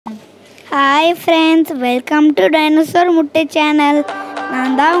Hi friends, welcome to Dinosaur Mutte channel.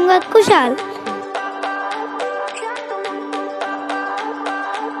 நான் தான் உங்க குஷால்.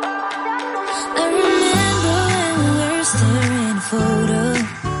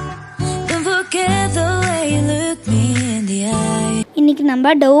 இன்னைக்கு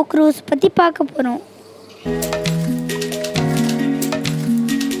நம்ம டவ் க்ரூஸ் பத்தி பார்க்க போறோம்.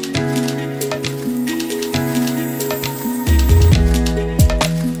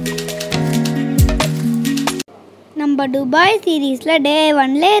 நம்ம துபாய் சீரீஸ்ல டே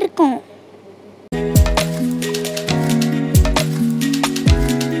 1ல இருக்கோம்.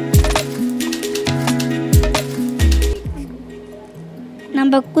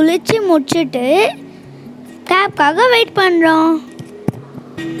 நம்ம குளிச்சு முடிச்சிட்டு கேப்காக வெயிட் பண்றோம்.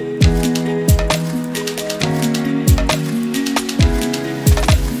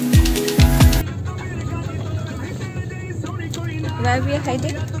 Where we are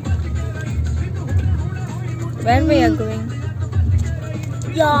heading? Where we are going?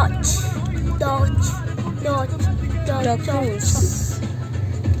 Yacht. The cruise.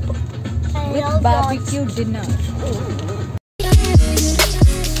 With barbecue dinner.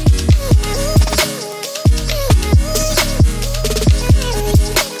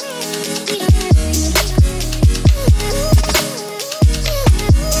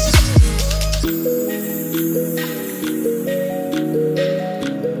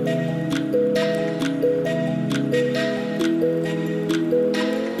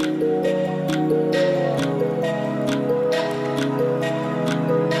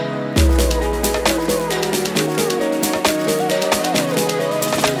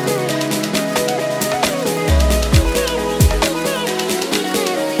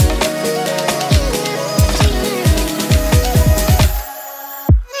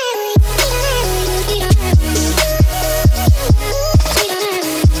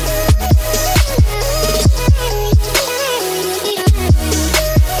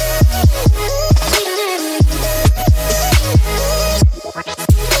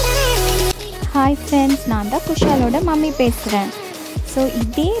 Hi friends, நான் தான் குஷாலோட மம்மி பேசுகிறேன். ஸோ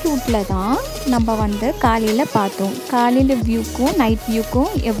இதே ரூட்டில் தான் நம்ம காலையில் பார்த்தோம். காலையில் வியூக்கும் நைட்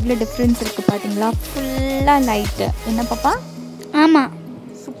வியூக்கும் எவ்வளோ டிஃப்ரென்ஸ் இருக்குது பார்த்தீங்களா? ஃபுல்லாக லைட்டு. என்ன பாப்பா? ஆமாம்,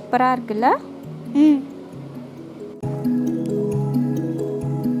 சூப்பராக இருக்குல்ல?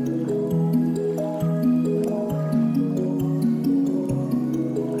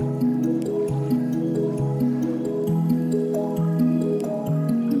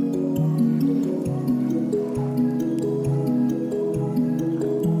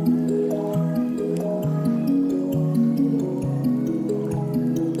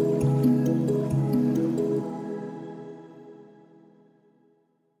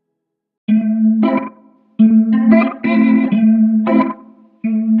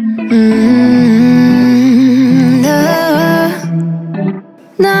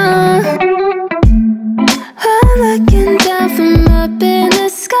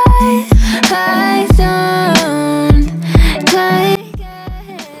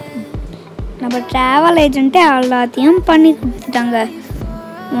 நம்ம ட்ராவல் ஏஜென்ட்டே எல்லாத்தையும் பண்ணி கொடுத்துட்டாங்க.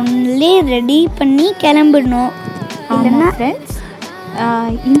 ஒன்லி ரெடி பண்ணி கிளம்பிடணும். இல்லைன்னா ஃப்ரெண்ட்ஸ்,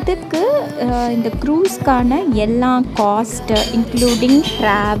 இதுக்கு இந்த க்ரூஸ்க்கான எல்லா cost including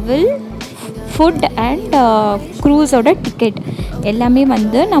travel, food and க்ரூஸோட ticket எல்லாமே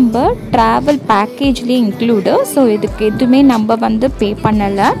நம்ம ட்ராவல் பேக்கேஜ்லேயே இன்க்ளூடு. ஸோ இதுக்கு எதுவுமே நம்ம பே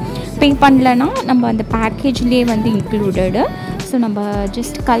பண்ணலைன்னா நம்ம அந்த பேக்கேஜ்லேயே இன்க்ளூடடு. ஸோ நம்ம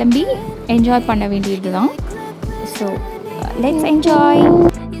ஜஸ்ட் கிளம்பி என்ஜாய் பண்ண வேண்டியது தான். So let's enjoy.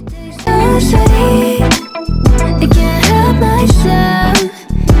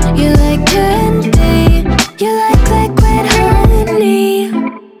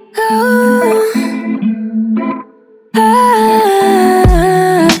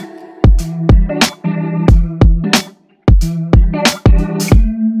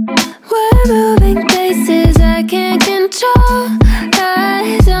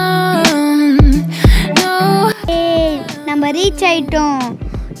 நம்ம ரீச் ஆயிட்டோம்.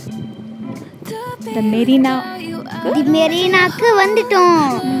 மெரினாக்கு வந்துட்டோம்.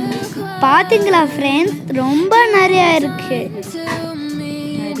 பாத்தீங்களா ஃப்ரெண்ட்ஸ், ரொம்ப நிறைய இருக்கு.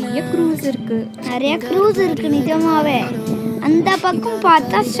 நிறைய க்ரூஸ் இருக்கு நிஜமாவே. அந்த பக்கம்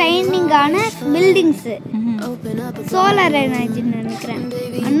பார்த்தா ஷைனிங்கான பில்டிங்ஸ், சோலார் எனர்ஜி நினைக்கிறேன்.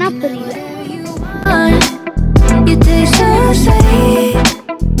 அண்ணா புரியல.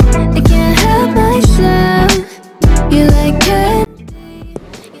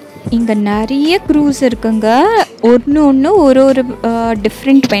 இங்கே நிறைய க்ரூஸ் இருக்குங்க. ஒன்று ஒரு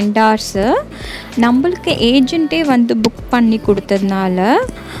டிஃப்ரெண்ட் வெண்டார்ஸு. நம்மளுக்கு ஏஜென்ட்டே புக் பண்ணி கொடுத்ததுனால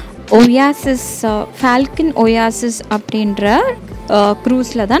ஒயாசிஸ் ஃபால்கன் ஒயாசிஸ் அப்படின்ற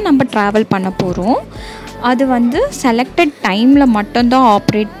க்ரூஸில் தான் நம்ம ட்ராவல் பண்ண போகிறோம். அது வந்து செலக்டட் டைமில் மட்டும்தான்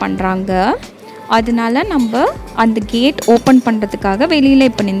ஆப்ரேட் பண்ணுறாங்க. அதனால நம்ம அந்த கேட் ஓப்பன் பண்ணுறதுக்காக வெளியில்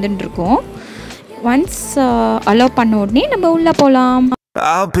இப்போ நின்றுட்டுருக்கோம். ஒன்ஸ் அலோவ் பண்ண உடனே நம்ம உள்ளே போகலாம்.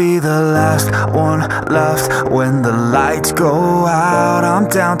 I'll be the last one left when the lights go out. I'm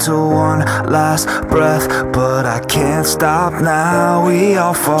down to one last breath, but I can't stop now. We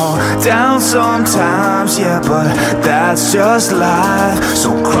all fall down sometimes, yeah, but that's just life.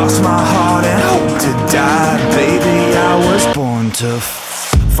 So cross my heart and hope to die. Baby, I was born to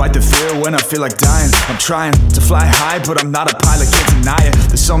fight the fear when I feel like dying. I'm trying to fly high, but I'm not a pilot, can't deny it.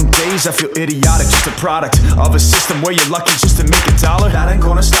 There's some days I feel idiotic, just a product of a system where you're lucky just to make $1. That ain't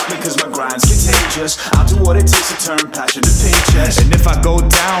gonna stop me cause my grind's contagious. I'll do what it takes to turn passion to paychecks. And if I go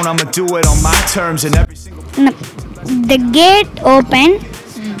down, I'ma do it on my terms. And every single the gate open.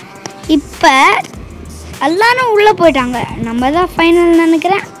 இப்போ எல்லாரும் உள்ளே போயிட்டாங்க. நம்ம தான் final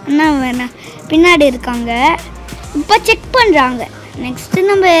நினைக்கிறேன். அண்ணா பின்னாடி இருக்காங்க. இப்போ செக் பண்ணுறாங்க. நெக்ஸ்ட்டு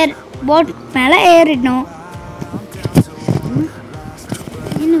நம்ம போட் மேலே ஏறிடணும்.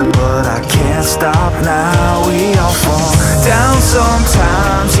 but I can't stop now. We all fall down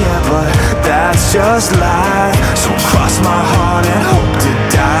sometimes, yeah, but that's just life. So cross my heart and hope to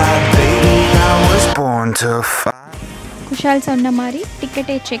die. Baby, I was born to fight. Kushal சொன்ன மாதிரி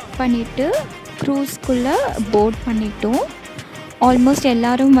டிக்கெட்டை check பண்ணிவிட்டு க்ரூஸ்குள்ளே boat பண்ணிட்டோம். Almost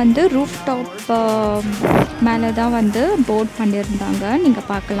எல்லோரும் வந்து roof top மேலே தான் வந்து போட் பண்ணியிருந்தாங்க, நீங்கள்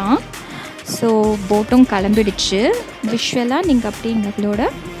பார்க்கலாம். ஸோ போட்டும் கிளம்பிடுச்சு. விஷுவலாக நீங்கள் அப்படியே எங்களோட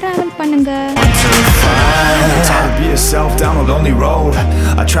ட்ராவல் பண்ணுங்கள். It's hard to be yourself down a lonely road.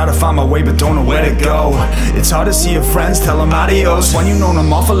 I try to find my way but don't know where to go. It's hard to see your friends, tell them adios. When you known them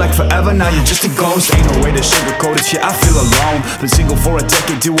all for like forever, now you're just a ghost. Ain't no way to sugarcoat it, yeah, I feel alone. Been single for a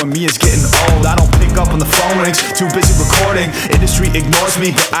decade, doing me is getting old. I don't pick up when the phone rings, too busy recording. Industry ignores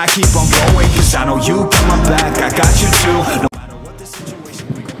me, but I keep on going. Cause I know you got my back, I got you too. No matter what the situation.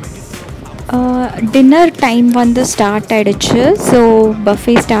 Dinner time வந்து start ஆகிடுச்சு. So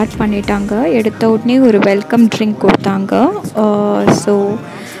buffet start பண்ணிட்டாங்க. எடுத்த உடனே ஒரு welcome drink கொடுத்தாங்க. So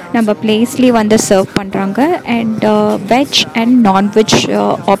நம்ம பிளேஸ்லேயே வந்து serve பண்ணுறாங்க. And veg and non veg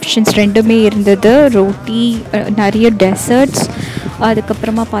options ரெண்டுமே இருந்தது. ரொட்டி, நிறைய டெசர்ட்ஸ்,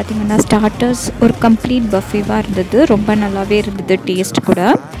 அதுக்கப்புறமா பார்த்திங்கன்னா ஸ்டார்டர்ஸ், ஒரு கம்ப்ளீட் பஃபேவாக இருந்தது. ரொம்ப நல்லாவே இருந்தது, டேஸ்ட்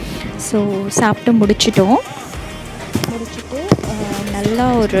கூட. ஸோ சாப்பிட்டு முடிச்சுட்டு நல்லா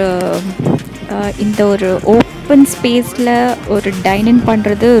ஒரு இந்த ஒரு ஓப்பன் ஸ்பேஸில் ஒரு டைனிங்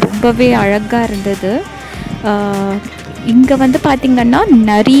பண்ணுறது ரொம்பவே அழகாக இருந்தது. இங்கே வந்து பார்த்திங்கன்னா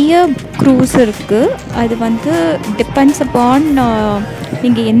நிறைய க்ரூஸ் இருக்குது. அது வந்து டிபெண்ட்ஸ் அப்பான்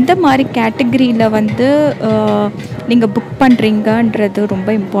நீங்கள் எந்த மாதிரி கேட்டகரியில் வந்து நீங்கள் புக் பண்ணுறீங்கன்றது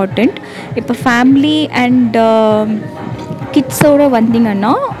ரொம்ப இம்பார்ட்டண்ட். இப்போ ஃபேமிலி அண்ட் கிட்ஸோடு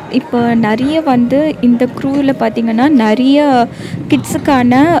வந்தீங்கன்னா இப்போ நிறைய வந்து இந்த க்ரூவில் பார்த்திங்கன்னா நிறைய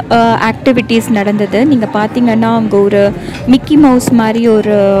கிட்ஸுக்கான ஆக்டிவிட்டீஸ் நடந்தது. நீங்கள் பார்த்திங்கன்னா அங்கே ஒரு மிக்கி மவுஸ் மாதிரி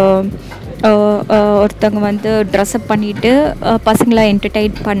ஒருத்தவங்க வந்து ட்ரெஸ்அப் பண்ணிவிட்டு பசங்களை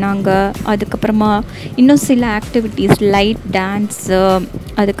என்டர்டெயின் பண்ணாங்க. அதுக்கப்புறமா இன்னும் சில ஆக்டிவிட்டீஸ், லைட் டான்ஸு,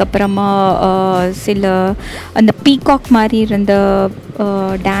 அதுக்கப்புறமா சில அந்த பீகாக் மாதிரி இருந்த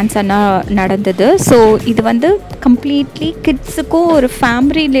டான்ஸ் எல்லாம் நடந்தது. ஸோ இது வந்து கம்ப்ளீட்லி கிட்ஸுக்கும் ஒரு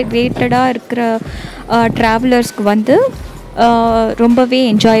ஃபேமிலி ரிலேட்டடாக இருக்கிற ட்ராவலர்ஸ்க்கு வந்து ரொம்பவே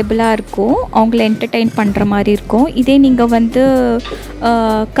என்ஜாயபுளாக இருக்கும். அவங்கள என்டர்டெயின் பண்ணுற மாதிரி இருக்கும். இதே நீங்கள் வந்து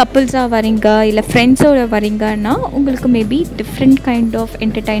கப்புள்ஸாக வரீங்க இல்லை ஃப்ரெண்ட்ஸோடு வரீங்கன்னா உங்களுக்கு maybe different kind of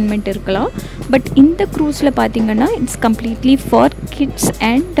entertainment இருக்கலாம். பட் இந்த க்ரூஸில் பார்த்திங்கன்னா it's completely for kids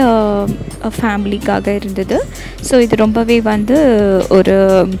and ஃபேமிலிக்காக இருந்தது. ஸோ இது ரொம்பவே வந்து ஒரு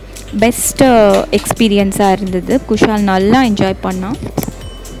பெஸ்ட் எக்ஸ்பீரியன்ஸாக இருந்தது. குஷால் நல்லா என்ஜாய் பண்ணான்.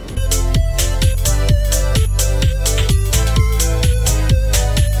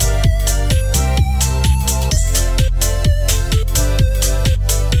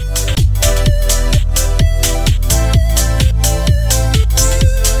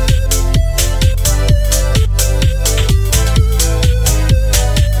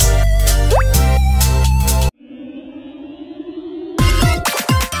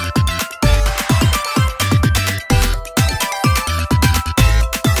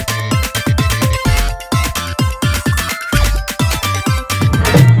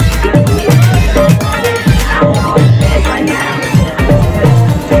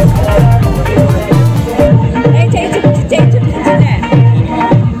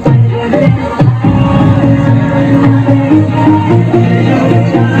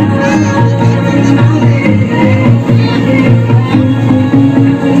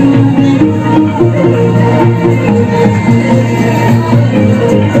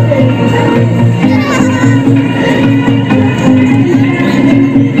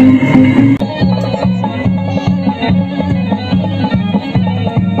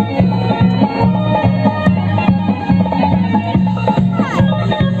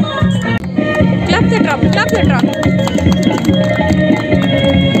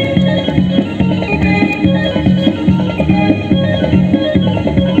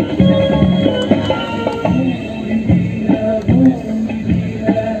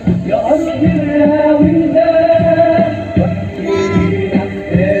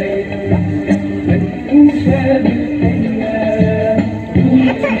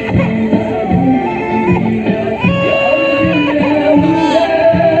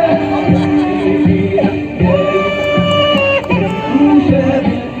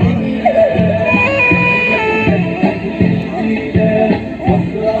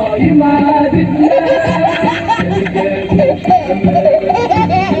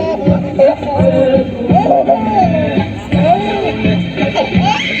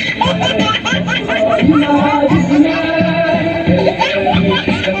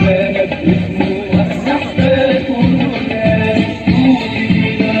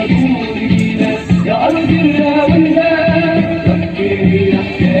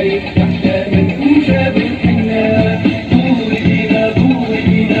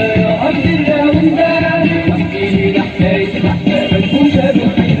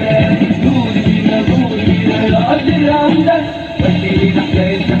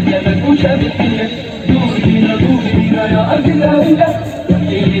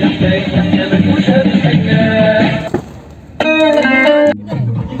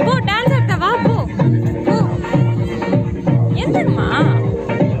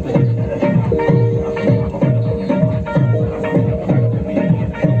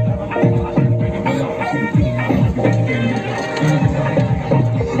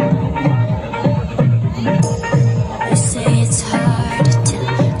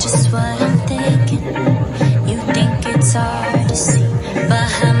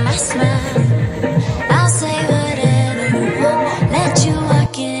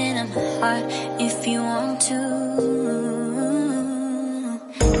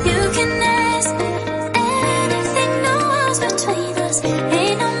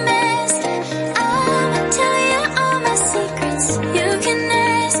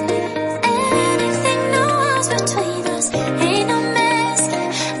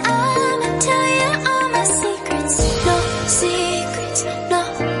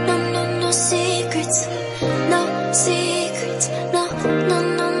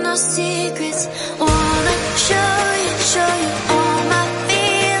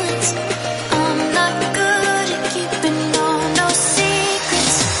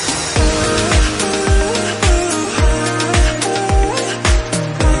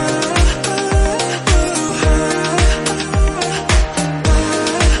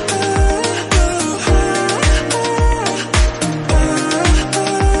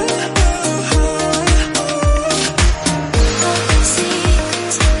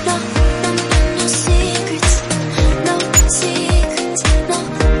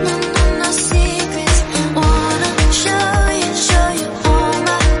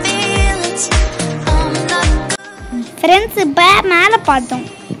 ஃப்ரெண்ட்ஸ் இப்போ மேலே பார்த்தோம்,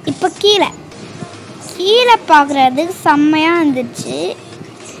 இப்போ கீழே பார்க்குறதுக்கு செம்மையாக இருந்துச்சு.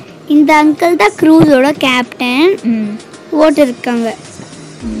 இந்த அங்கிள் தான் க்ரூஸோட கேப்டன். ஓட்டிருக்காங்க,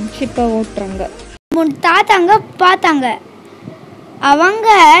 ஷிப்பை ஓட்டுறாங்க. 3 தாத்தாங்க பார்த்தாங்க, அவங்க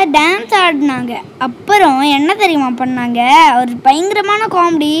டான்ஸ் ஆடினாங்க. அப்புறம் என்ன தெரியுமா பண்ணாங்க, ஒரு பயங்கரமான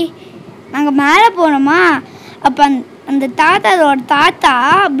காமெடி. நாங்கள் மேலே போனோமா, அப்போ அந்த தாத்தா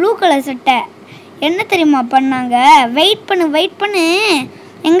ப்ளூ கலர் சட்டை என்ன தெரியுமா பண்ணாங்க, வெயிட் பண்ணு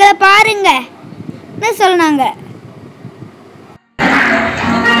எங்களை பாருங்கன்னு சொன்னாங்க.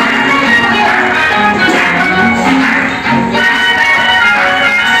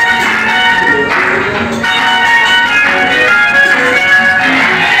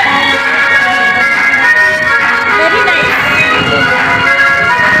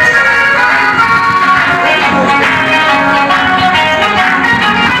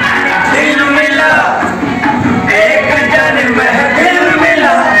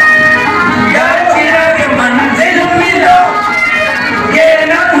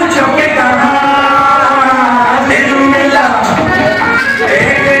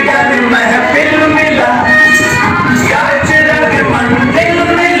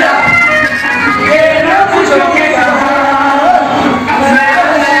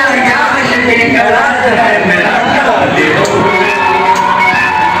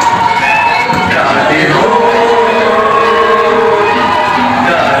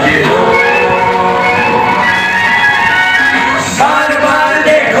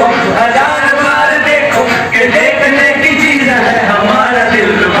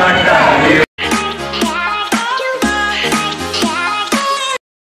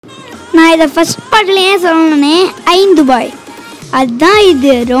 நான் இதை ஃபஸ்ட் பாட்டிலேயே சொல்லணுன்னே ஐன் துபாய், அதுதான்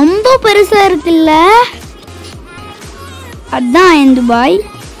இது ரொம்ப பெருசாக இருக்குல்ல, அதுதான் ஐன் துபாய்.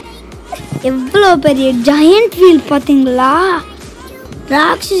 எவ்வளோ பெரிய ஜாயண்ட் வீல் பார்த்தீங்களா,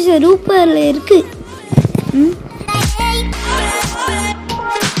 ராட்சச ரூபத்தில் இருக்குது.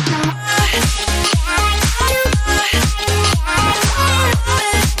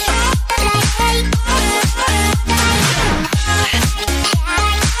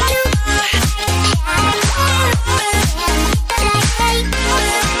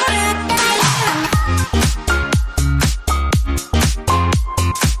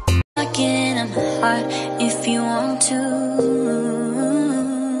 heart if you want to.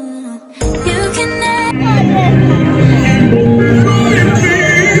 You can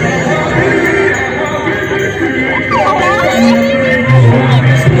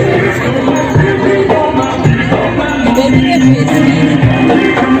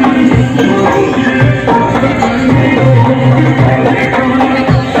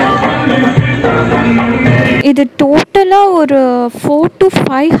இது டோட்டலாக ஒரு 4 to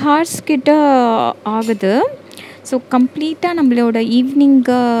 5 hours கிட்ட ஆகுது. ஸோ கம்ப்ளீட்டாக நம்மளோட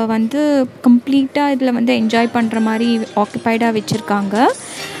ஈவினிங்கை வந்து கம்ப்ளீட்டாக இதில் வந்து என்ஜாய் பண்ணுற மாதிரி ஆக்குபைடாக வச்சுருக்காங்க.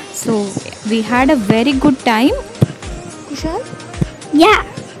 So we had a very good time. Kushal? யா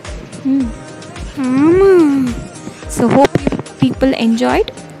ஆமாம். So hope people enjoyed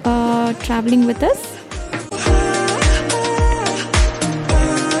traveling with us.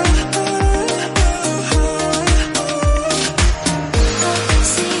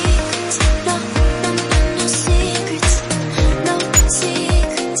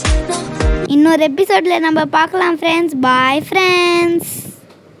 இன்னொரு எபிசோடில் நம்ம பார்க்கலாம் friends. Bye friends.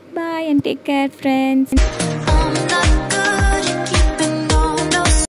 Bye and take care friends. I'm not good.